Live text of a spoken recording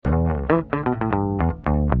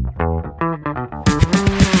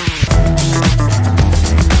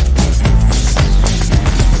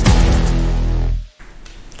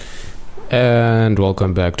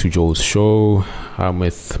welcome back to Joe's show. I'm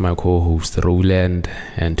with my co-host Roland,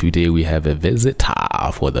 and today we have a visitor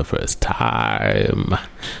for the first time,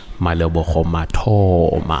 Malebogo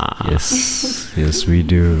Mathoma. Yes, we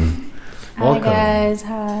do. Hi Welcome. guys,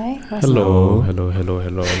 hi. Hello.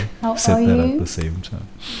 How Said are that you? at the same time.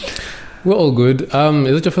 We're all good. Is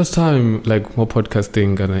it your first time, like, more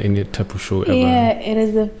podcasting and any type of show ever? Yeah, it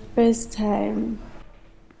is the first time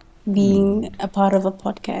being a part of a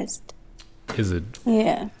podcast. Is it?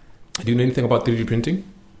 Yeah, Do you know anything about 3D printing?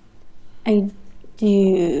 I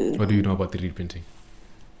do. What do you know about 3D printing?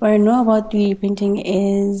 What I know about 3D printing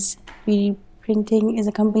is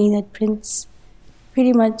a company that prints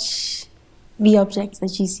pretty much the objects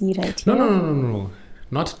that you see right here. No.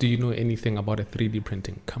 Not do you know anything about a 3D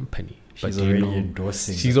printing company? She's do you already know-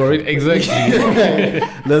 endorsing. She's the already, exactly.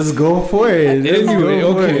 Let's go for it. Anyway,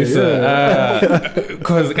 okay, sir.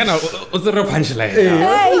 Because kind of, what's the punchline?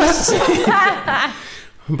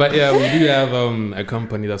 But yeah, we do have a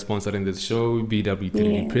company that's sponsoring this show,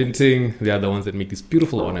 BW3D Yeah. Printing. They are the ones that make these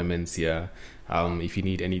beautiful ornaments here. If you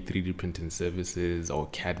need any 3D printing services or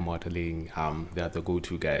CAD modeling, they are the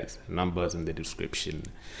go-to guys. Numbers in the description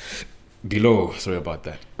below. Sorry about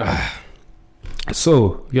that.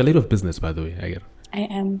 So, you're a lady of business, by the way, I get. I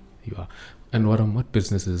am. You are. And what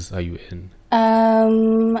businesses are you in?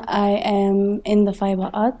 I am in the fiber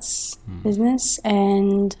arts business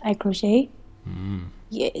and I crochet.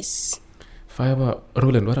 Yes.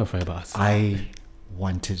 Roland, what are fiber arts? I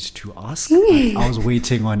wanted to ask. But I was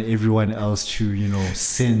waiting on everyone else to,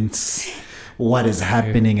 sense what is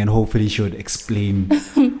happening, and hopefully she would explain. I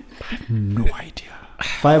have no idea.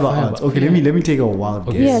 Fiber arts. Okay, let me take a wild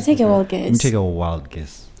guess. Yeah, take a wild Let me guess. take a wild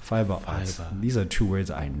guess. Fiber arts. Fiber. These are two words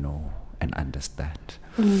I know and understand.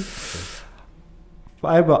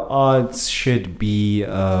 Fiber arts should be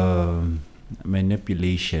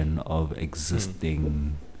manipulation of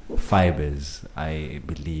existing fibers, I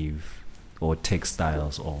believe, or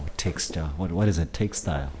textiles or texture. What is it?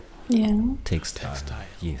 Textile. Yeah. Textile.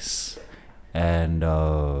 Yes. And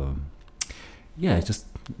just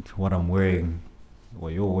what I'm wearing,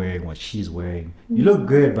 what you're wearing, what she's wearing. You look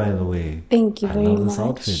good, by the way. Thank you I very love much. this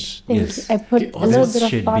outfit. Thank Yes. you. I put a little This bit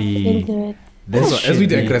should of thought be- into it. This Also, as should we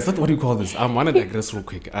be- digress, that's what do you call this? I want to digress real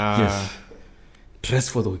quick. Yes. Dress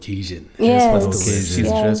for the occasion. Yes, for the That's the word. occasion. She's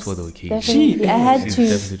yes, dressed for the occasion. definitely. I had She's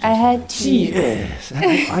to. definitely I had to. Yes,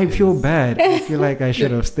 I feel bad. I feel like I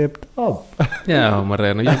should have stepped up. Yeah,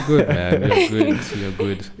 Moreno, you're good, man. You're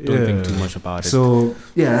good. Don't think too Yeah. much about it. So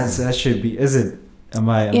that should be. Is it? Am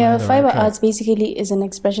I? Yeah, on the fiber right track? arts basically is an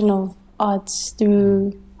expression of arts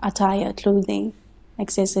through attire, clothing,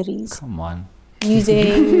 accessories. Come on.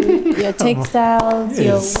 Using your textiles,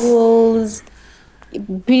 Yes. your wools,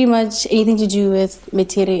 pretty much anything to do with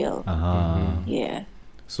material. Yeah.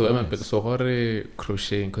 So how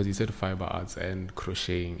crocheting, because you said fiber arts and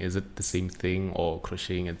crocheting, is it the same thing, or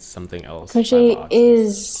crocheting it's something else? Crochet Fiber arts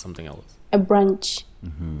is something else. a branch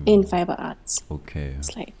in fiber arts. Okay.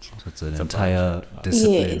 It's like, So it's an It's a entire branch.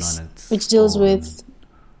 discipline yes, on its which deals own. with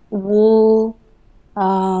wool,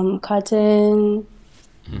 cotton,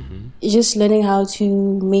 just learning how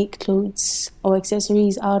to make clothes or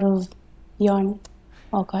accessories out of yarn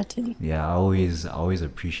or cotton. Yeah, I always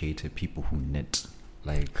appreciated people who knit.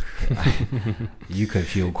 Like, you could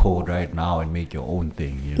feel cold right now and make your own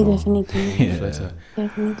thing. Definitely. Yeah. Better.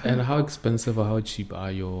 Definitely. And how expensive or how cheap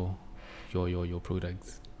are your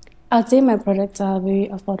products? I'd say my products are very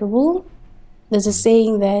affordable. There's a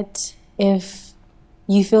saying that if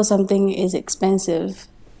you feel something is expensive,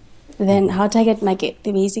 then how to get nugget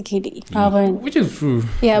basically. However, Which is true.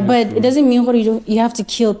 yeah, but it doesn't mean you have to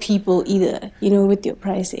kill people either, with your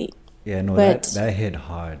pricing. Yeah, no, But- that hit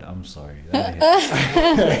hard. I'm sorry. That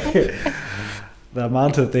hit. The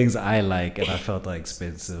amount of things I like and I felt are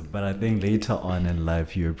expensive, but I think later on in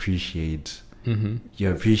life you appreciate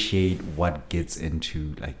what gets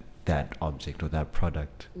into like that object or that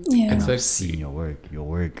product. Yeah. And I've Exactly. seen your work. Your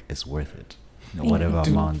work is worth it. Thank Whatever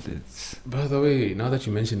you. amount it's. By the way, now that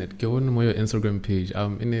you mention it, go on your Instagram page.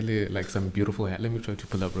 In LA, like some beautiful hair. Let me try to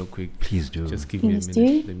pull up real quick. Please do. Just give me a Please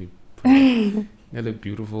minute. do. Let me pull up. A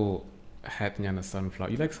beautiful hat and a sunflower.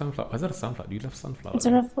 You like sunflower? Is that a sunflower? Do you love sunflower? Is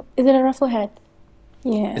it a ruffle hat?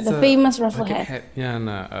 Yeah, It's the a- famous ruffle like a hat. hat.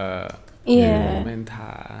 Yeah, Yeah.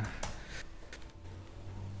 Menta.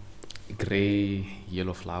 Gray,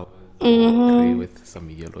 yellow flower. Mm-hmm. Gray with some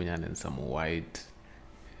yellow and some white.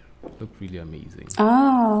 Look really amazing.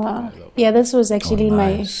 Ah, yeah, this was actually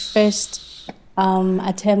my nice. first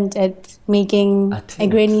attempt at making a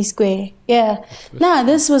Attempt? granny square. Yeah. Nah,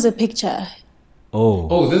 this was a picture.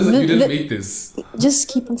 Oh, you didn't the- make this. Just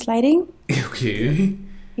keep on sliding. Okay.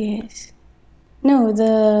 Yes. No,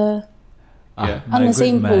 the Yeah. On my the good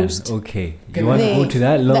same man. post. Okay. You want to go to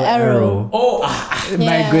that The little arrow. arrow? Oh, My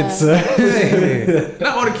Yeah. good sir. hey.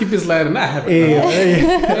 Now I want to keep this line and I have it.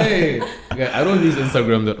 Hey. Yeah, I don't use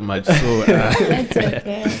Instagram that much, so That's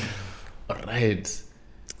okay. all right.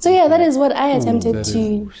 So yeah, that is what I attempted that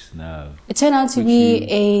to. No. It turned out to Which be you-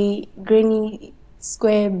 a granny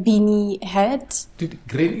square beanie hat. Dude,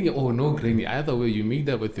 granny or no granny, either way, you made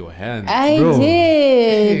that with your hand. I Bro. did.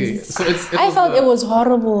 Hey, so it I was felt a- it was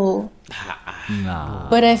horrible, Nah.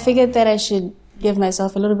 but I figured that I should give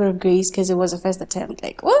myself a little bit of grace because it was a first attempt.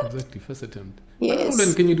 Like what? Exactly, first attempt. Yes. Oh,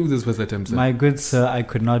 then can you do this first attempt, sir? My good sir, I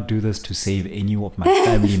could not do this to save any of my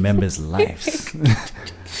family members' lives.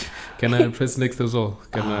 Can I press next as well?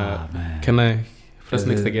 Man. Can I press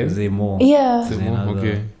next Is again? there more? Yeah. Is there Is there more? another-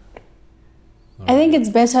 Okay. I think it's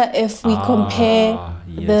better if we compare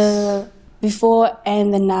yes. the before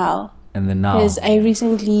and the now. And then now. Because I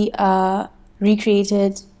recently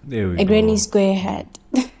recreated There we a go. granny square hat.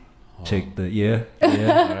 Check the yeah. All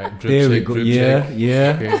right, drip There we check, go. drip Yeah, check.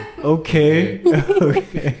 yeah. Okay.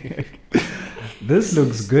 Okay. This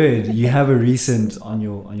looks good. You have a recent on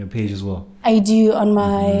your page as well. I do on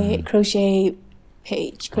my crochet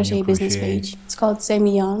page, crochet your business crochet. page. It's called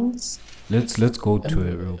Semi Yarns. Let's go to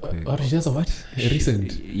it real quick. What is what? A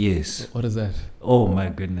recent. Yes. What is that? Oh my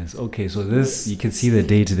goodness. Okay, so this you can see the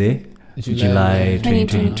date today. July July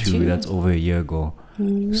 2022. 2022. That's over a year ago.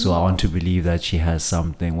 So I want to believe that she has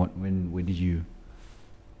something. When did you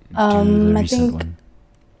do the I recent think one?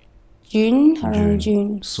 June, around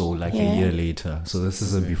June. So like Yeah. a year later. So this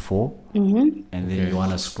is a before, Mm-hmm. and then Okay. you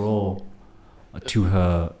want to scroll to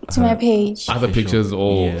her To my page. Other Official. pictures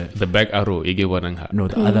or Yeah. the back arrow? Ige wananga. No,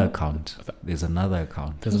 the other account. There's another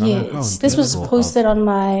account. There's another Yes, account. this was Go up. posted on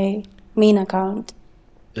my main account,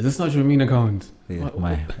 Is this not your main account? Yeah,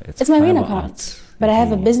 What- It's my main Fiber account, Arts. but I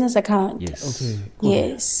have a Okay. business account. Yes. Okay. Cool.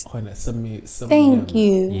 Yes. Oh, send me Thank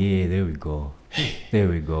you. Yeah, there we go. There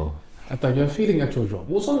we go. I thought you were feeling at your job.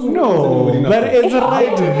 No, but it's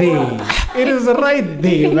right there. It is right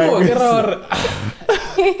there. No, Like, get out.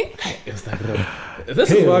 Instagram.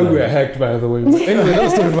 This is why we were hacked, by the way. Anyway,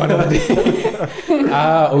 that's story for another day.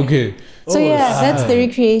 Okay. So yeah, that's the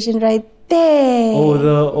recreation right there.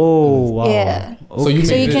 wow. Yeah. So you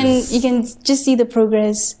So made you this. can just see the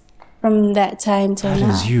progress from that time till That now.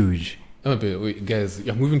 is huge. Oh, but wait, guys,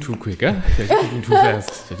 you're moving too quick, huh? You're just moving too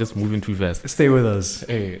fast. You're just moving too fast. Stay with us.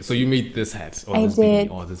 Hey, so you made this hat, or I this did.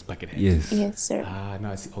 beanie, or this bucket hat. Yes. Yes, sir.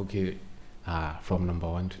 Now I see. Okay. From number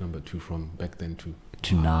 1 to number 2, from back then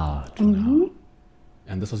To now. to now.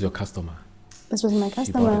 And this was your customer. This was my She bought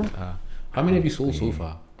customer. it. How many have you sold so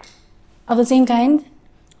far? Of the same kind?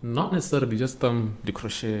 Not necessarily just the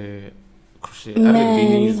crochet, Man,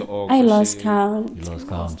 beanies or I lost crochet. count. You lost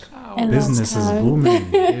count. I Business lost is count.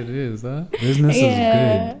 booming. It is, huh? Business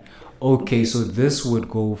Yeah. is good. Okay, so this would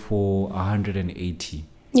go for 180.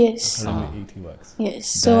 Yes. 180 bucks. Yes.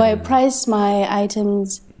 So I price my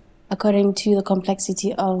items according to the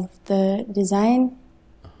complexity of the design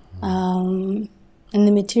and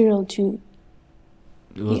the material too.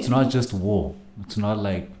 It's not just wool. It's not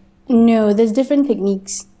like No, there's different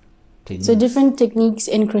techniques. So techniques. different techniques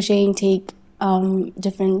in crocheting take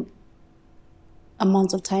different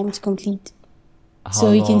amounts of time to complete. How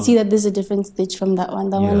So you can long- see that there's a different stitch from that one.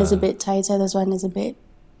 That one is a Yeah. bit tighter. This one is a bit,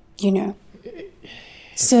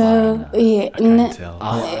 So yeah, Can't tell.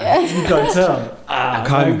 You can't tell.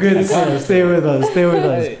 My good sir, stay with us. Stay with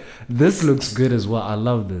us. This looks good as well. I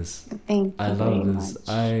love this. thank you I very love this.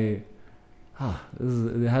 much.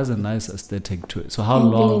 It has a nice aesthetic to it. So how It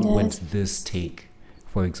really long does. would this take,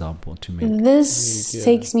 for example, to make This Yeah.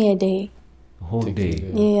 takes me a day. a whole Takes a day?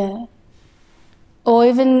 day. Yeah. Or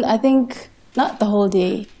even, I think, not the whole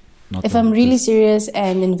day. Not If the- I'm really just- serious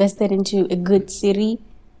and invested into a good series,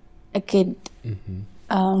 I could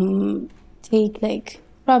take like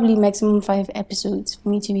probably maximum 5 episodes for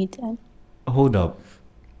me to be done. Hold up.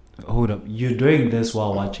 You're doing this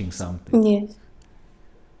while watching something. Yes.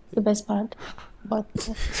 The best part about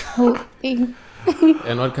the whole thing.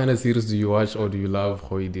 And what kind of series do you watch, or do you love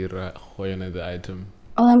Hoidira, Hoyana the item?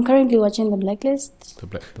 Oh, I'm currently watching The Blacklist. The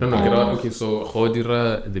black. No, get out. Okay, so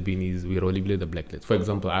Hoidira, the beanies, we only play the blacklist. For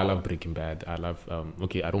example, I love Breaking Bad. I love,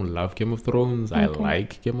 I don't love Game of Thrones. I Okay.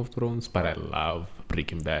 like Game of Thrones, but I love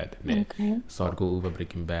Breaking Bad. Ne? Okay. So I'd go over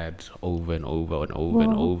Breaking Bad over and over and over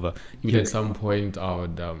and Wow. over. Even at some point, I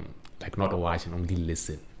would like not watch and only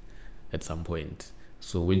listen at some point.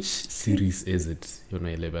 So which series is it? You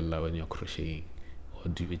know, level when you're crocheting,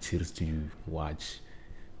 or which series do you watch?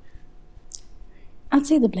 I'd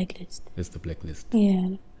say The Blacklist. It's the blacklist.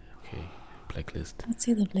 Yeah. Okay. Blacklist. I'd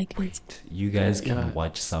say the Blacklist. You guys can Yeah.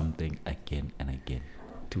 watch something again and again.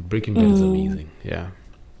 Dude, Breaking Bad is amazing. Yeah.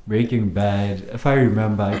 Breaking Bad, if I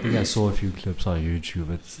remember, I think I saw a few clips on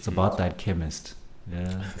YouTube. It's about that chemist.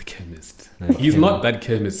 Yeah. The chemist. The He's chemi- not that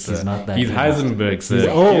chemist. He's Sir. not that He's chemist. Heisenberg, sir. He's-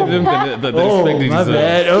 oh. Give him the respect he my deserves.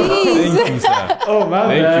 bad. Oh, Thank you, sir. oh my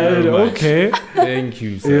Thank you bad. very much. Okay. Thank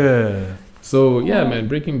you, sir. Yeah. So yeah, man,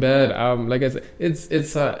 Breaking Bad. Like I said, it's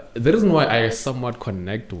the reason why I somewhat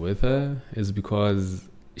connect with her is because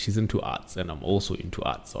she's into arts and I'm also into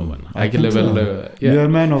arts. So when I can level, You're yeah, a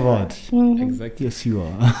man of art. exactly. Yes, you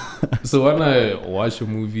are. So when I watch a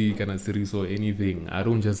movie, kind of series or anything, I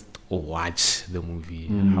don't just watch the movie.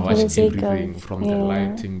 I For watch the sake everything of- from the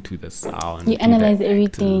lighting to the sound. You to analyze the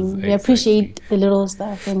everything. actors. You appreciate the little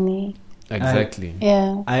stuff in me. Exactly.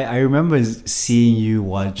 Yeah. I remember seeing you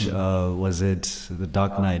watch, was it The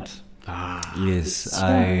Dark Knight? Yes,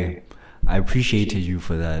 I appreciated you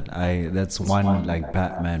for that. That's one like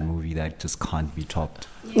Batman movie that just can't be topped.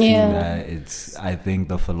 Yeah. I think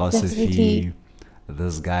the philosophy Definitely.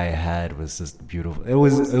 this guy had was just beautiful. It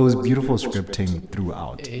was beautiful scripting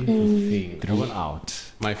throughout. Everything. Throughout.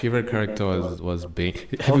 My favorite character was Bane.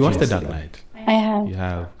 Have you watched The Dark Knight? I have. You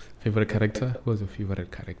have favorite character? Who was your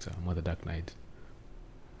favorite character on The Dark Knight?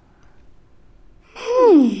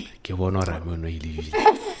 Ke bona hore I'm on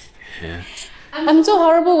Yeah. I'm so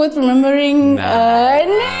horrible with remembering.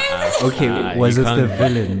 Okay, Nah, was you it the can't-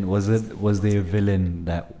 villain? Was there a villain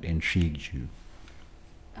that intrigued you,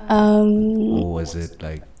 Um, or was it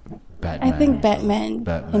like Batman? I think Batman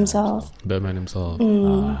himself. Batman himself.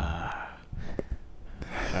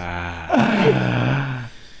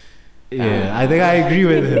 Yeah, I think I agree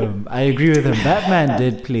with him. Batman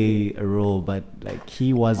did play a role, but like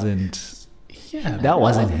he wasn't. Yeah. That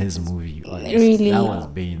wasn't his movie. Honestly. Really? That was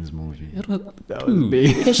Bane's movie. It was, That was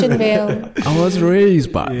Bane. Christian Bale. I was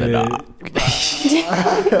raised by the Yeah.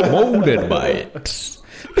 dark. Molded by it.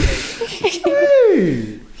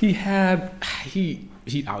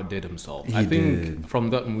 He outdid himself. He I think did. from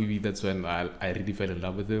that movie, that's when I really fell in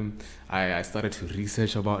love with him. I started to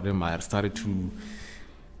research about him. I started to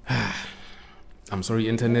I'm sorry,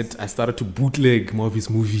 internet. I started to bootleg more of his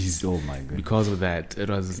movies. Oh my god. Because of that, it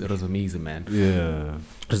was amazing, man. Yeah.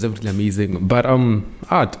 It was definitely amazing. But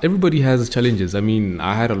art, everybody has challenges. I mean,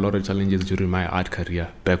 I had a lot of challenges during my art career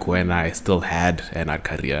back when I still had an art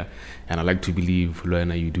career, and I like to believe,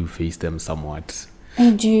 Luana, you do face them somewhat. I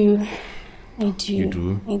do. You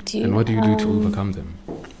do. I do. And what do you do to overcome them?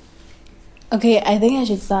 Okay, I think I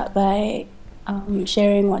should start by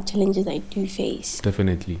sharing what challenges I do face.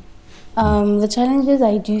 Definitely. The challenges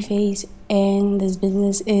I do face in this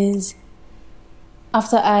business is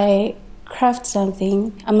after I craft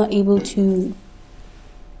something, I'm not able to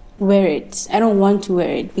wear it. I don't want to wear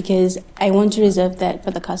it because I want to reserve that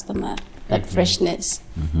for the customer, that freshness.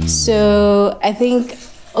 So I think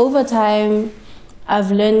over time,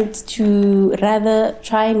 I've learned to rather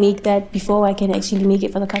try and make that before I can actually make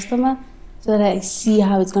it for the customer so that I see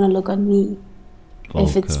how it's going to look on me.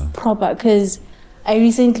 If it's proper, because I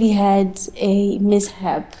recently had a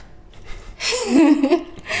mishap.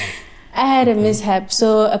 I had a mishap.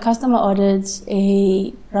 So a customer ordered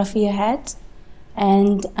a raffia hat,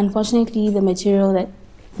 and unfortunately, the material that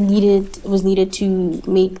was needed to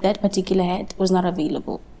make that particular hat was not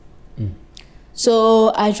available.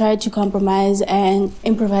 So I tried to compromise and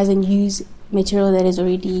improvise and use material that is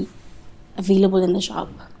already available in the shop,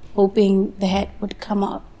 hoping the hat would come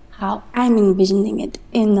out how I'm envisioning it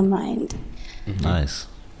in the mind. Nice.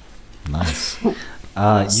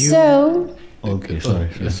 So, Okay,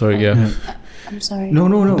 Sorry, yeah. I'm sorry. No.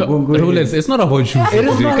 Go ahead. It's not about you. It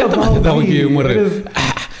is not about me.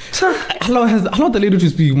 Allow the lady to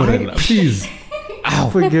speak, Morena. Please.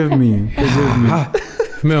 Forgive me.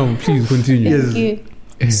 Ma'am, please continue. Thank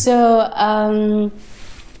you. So,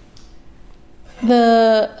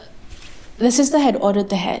 the sister had ordered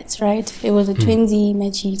the hats, right? It was a twinsy,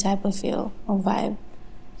 matchy type of feel or vibe.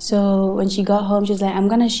 So when she got home, she was like, I'm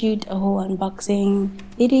gonna shoot a whole unboxing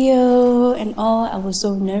video and all. I was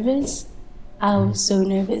so nervous.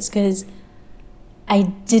 Because I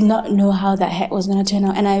did not know how that hat was gonna turn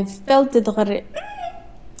out. And I felt it,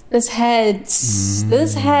 this hat.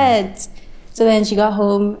 So then she got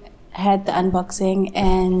home, had the unboxing,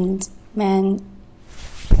 and man,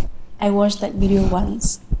 I watched that video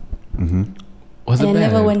once. Was And it I bad?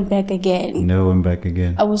 never went back again. No one back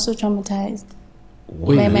again. I was so traumatized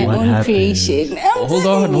Wait, by my what own happened? creation. hold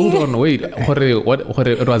on, wait. What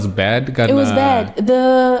it was bad? It was bad.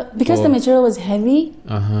 Because the material was heavy,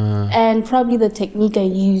 and probably the technique I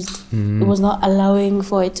used, it was not allowing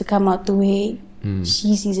for it to come out the way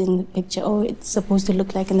she sees in the picture, or it's supposed to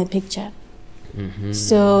look like in the picture.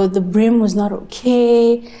 So the brim was not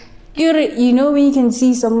okay. You know when you can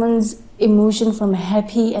see someone's emotion from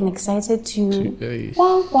happy and excited to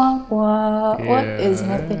wah, wah, wah. What is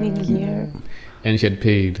happening here? And she had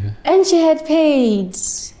paid. And she had paid.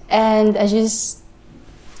 And I just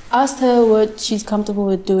asked her what she's comfortable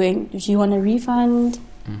with doing. Does she want a refund?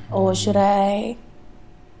 Or should I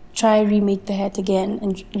try remake the hat again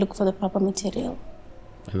and look for the proper material?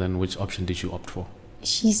 And then which option did you opt for?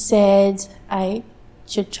 She said I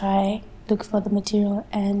should try look for the material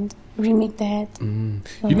and remake the hat.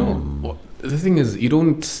 You know, the thing is, you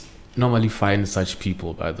don't normally find such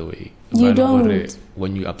people, by the way. You don't.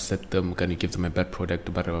 When you upset them, can you give them a bad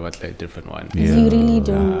product, but like a different one? You really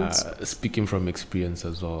don't. Speaking from experience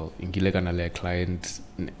as well, in a client,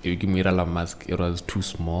 you give me a mask, it was too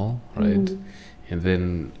small, right? And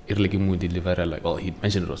then it like you deliver like, oh, he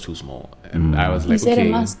mentioned it was too small, and I was like, you said okay,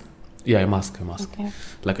 a mask? Yeah, a mask, Okay.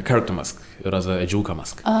 like a character mask. It was a Joker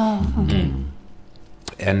mask. Oh, okay.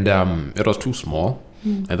 And it was too small.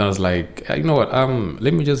 And then I was like, you know what,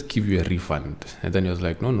 let me just give you a refund. And then he was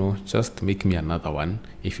like, no, just make me another one.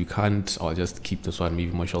 If you can't, I'll just keep this one,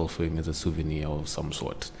 maybe more shelving as a souvenir of some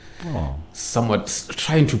sort. Somewhat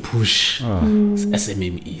trying to push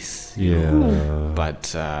SMMEs.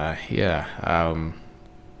 But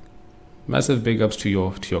massive big ups to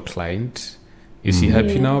your client. Is he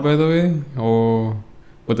happy now, by the way? Or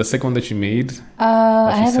with the second one that you made?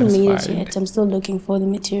 I haven't made it yet. I'm still looking for the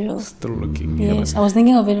material. Still looking. Yes, I was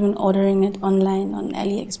thinking of even ordering it online on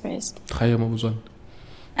AliExpress. I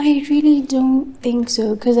really don't think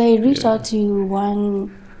so, because I reached out to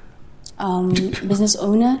one business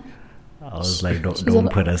owner. I was like, don't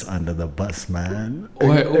put us under the bus, man.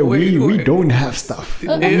 We don't have stuff. We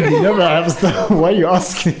never have stuff. Why are you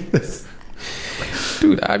asking this?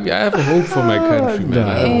 Dude, I have a hope for my country, man.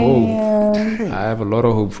 I have hope. I have a lot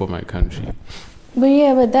of hope for my country.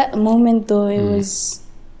 But that moment though, it was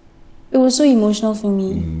so emotional for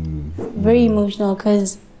me. Very emotional,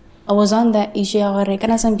 because I was on that issue.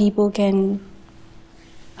 Some people can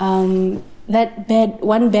one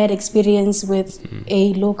bad experience with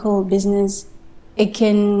a local business, it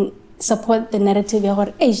can support the narrative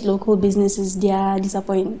of local businesses, they are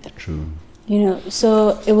disappointed. True. You know,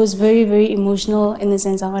 so it was very, very emotional in the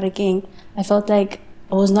sense of I felt like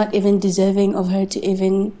I was not even deserving of her to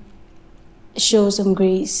even show some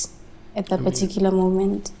grace at that particular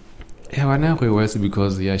moment. Yeah, when I was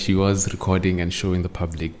because she was recording and showing the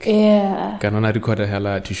public. Yeah. Can I record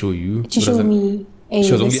her to show you? To show me. She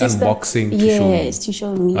was only unboxing to show me. Yes, to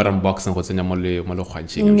show me. Not unboxing what's in and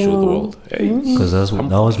show the world. Because that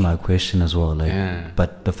was my question as well.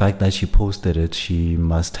 But the fact that she posted it, she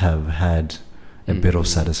must have had a bit of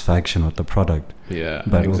satisfaction with the product. Yeah.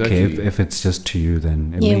 But exactly. okay, if it's just to you,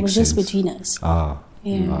 then it makes sense. It was just between us.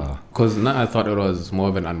 Because now I thought it was more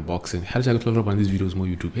of an unboxing. How did I get on these videos more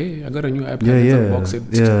YouTube? Hey, I got a new iPad. Let's unbox it.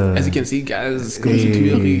 Yeah. As you can see, guys,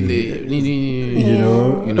 you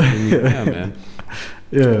know, yeah, man.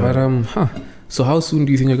 Yeah. But so how soon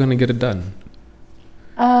do you think you're gonna get it done?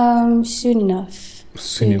 Soon enough.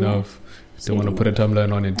 Soon enough. Don't want to put a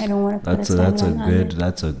timeline on it. I don't want to put a timeline on it.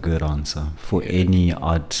 That's a good answer for any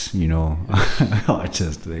art,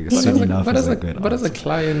 artist. Soon enough is a good answer. But as a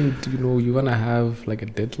client, you wanna have like a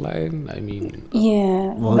deadline. I mean.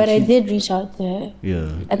 Yeah, but I did reach out to her.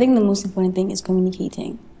 Yeah. I think the most important thing is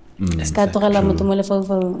communicating. Exactly.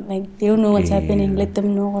 Like they don't know what's happening. Let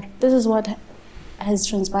them know this is what has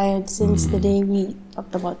transpired since the day we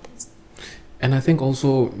talked about this. And I think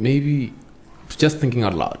also maybe just thinking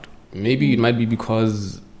out loud, maybe it might be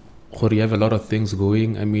because you have a lot of things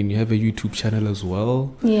going. I mean, you have a YouTube channel as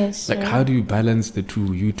well. Yes. Like, how do you balance the two,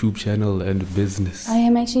 YouTube channel and business? I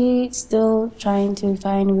am actually still trying to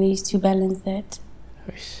find ways to balance that.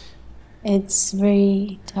 It's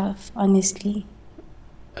very tough, honestly.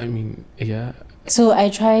 I mean, yeah. So I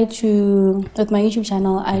try to, with my YouTube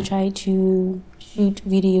channel, I try to shoot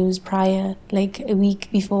videos prior, like a week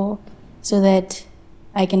before, so that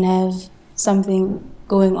I can have something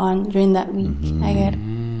going on during that week. I get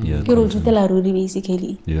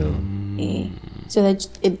basically. So that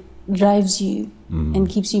it drives you and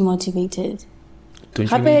keeps you motivated.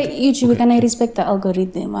 YouTube can I respect the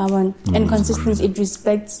algorithm. And consistency, it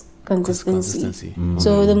respects consistency.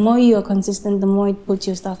 So the more you are consistent, the more it puts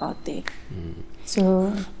your stuff out there.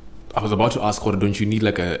 So I was about to ask, don't you need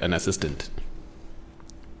like an assistant?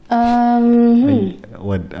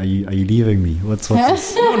 What are you leaving me? What's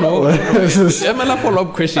this? No. I'm a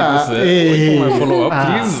follow-up question. Wait for my follow-up,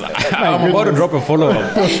 please. I'm about to drop a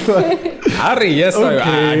follow-up. Harry, yes,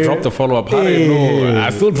 I dropped the follow-up. Harry, no, I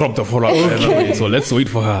still dropped the follow-up. So let's wait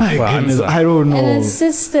for her answer. I don't know. An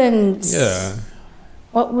assistant. Yeah.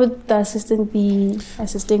 What would the assistant be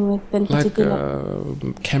assisting with in Like particular?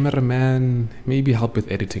 cameraman, maybe help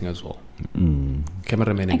with editing as well.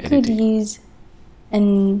 Cameraman I and could editing. use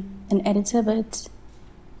an editor, but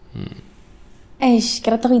because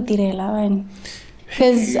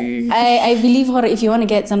I believe if you want to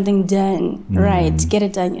get something done right, get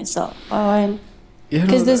it done yourself.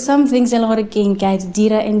 Because there's some things that can get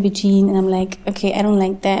data in between, and I'm like, okay, I don't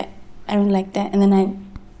like that, and then I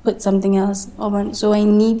put something else on. So I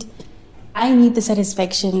need the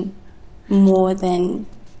satisfaction more than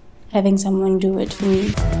having someone do it for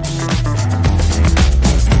me.